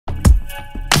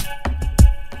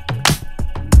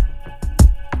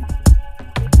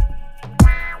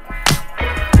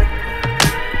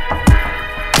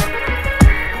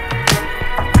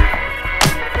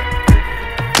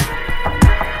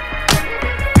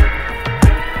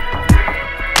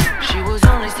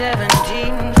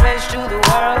17, fresh to the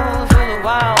world, full of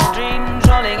wild dreams,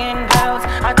 rolling in clouds.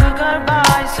 I took her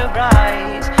by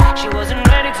surprise. She wasn't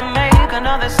ready to make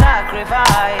another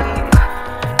sacrifice.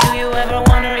 Do you ever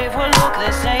wonder if we'll look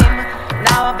the same?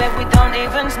 Now I bet we don't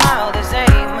even smile the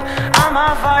same. I'm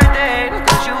half-hearted,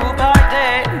 cause you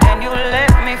parted, and you let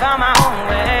me find my own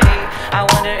way. I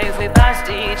wonder if we passed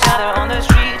each other on the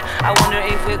street. I wonder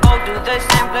if we go to the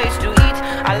same place to eat.